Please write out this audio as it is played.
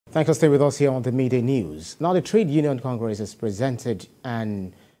Thanks for staying with us here on the Midday News. Now, the Trade Union Congress has presented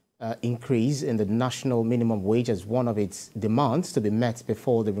an increase in the national minimum wage as one of its demands to be met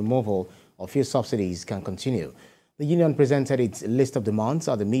before the removal of fuel subsidies can continue. The union presented its list of demands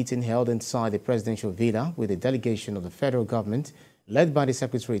at the meeting held inside the presidential villa with a delegation of the federal government led by the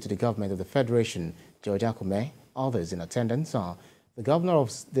Secretary to the Government of the Federation, George Akume. Others in attendance are the Governor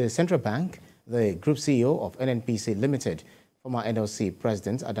of the Central Bank, the Group CEO of NNPC Limited, former NLC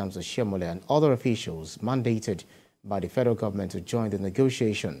President Adams Oshiomhole, and other officials mandated by the federal government to join the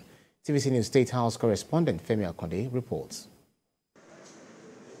negotiation. TVC News State House correspondent Femi Akonde reports.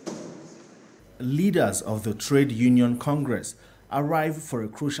 Leaders of the Trade Union Congress arrived for a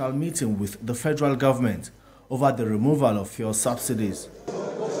crucial meeting with the federal government over the removal of fuel subsidies.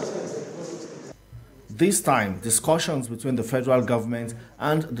 This time, discussions between the federal government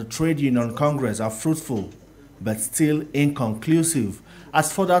and the Trade Union Congress are fruitful, but still inconclusive,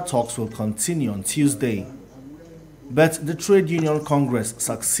 as further talks will continue on Tuesday. But the Trade Union Congress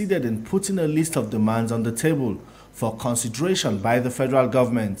succeeded in putting a list of demands on the table for consideration by the federal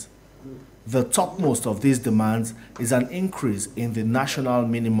government. The topmost of these demands is an increase in the national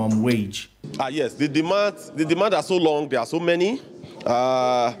minimum wage. Yes, the demands are so long, there are so many. There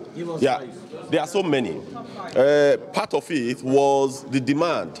are so many. Part of it was the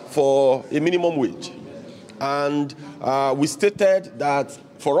demand for a minimum wage. And we stated that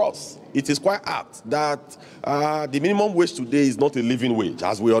for us, it is quite apt that the minimum wage today is not a living wage,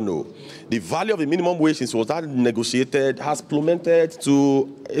 as we all know. The value of the minimum wage since it was negotiated has plummeted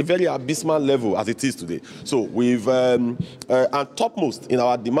to a very abysmal level as it is today. So we've, and topmost in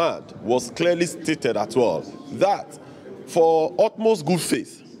our demand was clearly stated as well that for utmost good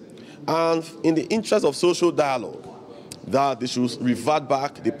faith and in the interest of social dialogue, that they should revert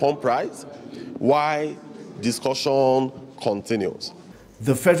back the pump price while discussion continues.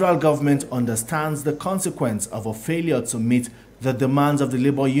 The federal government understands the consequence of a failure to meet the demands of the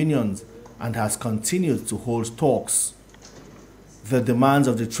labor unions and has continued to hold talks. The demands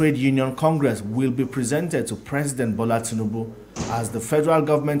of the Trade Union Congress will be presented to President Bola Tinubu as the federal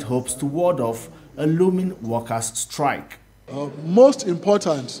government hopes to ward off a looming workers' strike. Most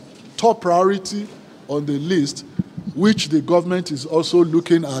important top priority on the list, which the government is also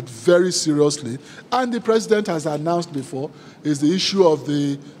looking at very seriously, and the president has announced before, is the issue of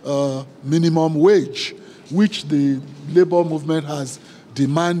the minimum wage, which the labor movement has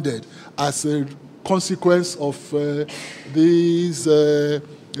demanded as a consequence of this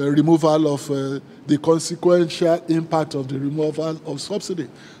removal of the consequential impact of the removal of subsidy.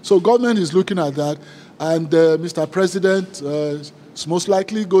 So government is looking at that, and Mr. President is most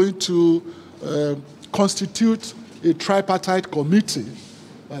likely going to constitute a tripartite committee,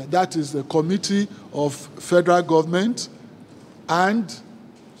 that is the committee of federal government and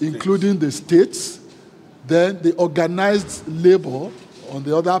including the states, then the organized labor on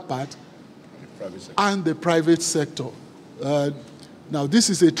the other part, and the private sector. Now, this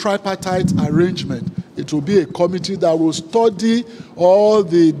is a tripartite arrangement. It will be a committee that will study all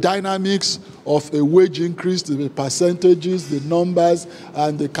the dynamics of a wage increase, the percentages, the numbers,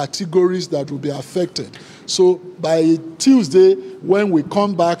 and the categories that will be affected. So by Tuesday, when we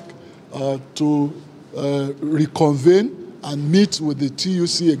come back to reconvene and meet with the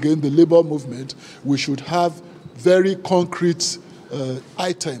TUC again, the labor movement, we should have very concrete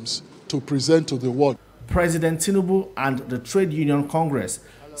items to present to the world. President Tinubu and the Trade Union Congress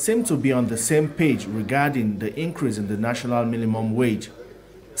seem to be on the same page regarding the increase in the national minimum wage.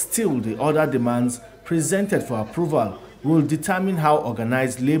 Still, the other demands presented for approval will determine how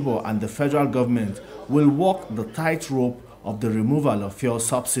organized labor and the federal government will walk the tightrope of the removal of fuel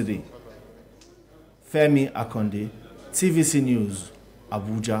subsidy. Femi Akonde, TVC News,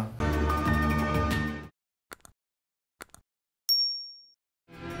 Abuja.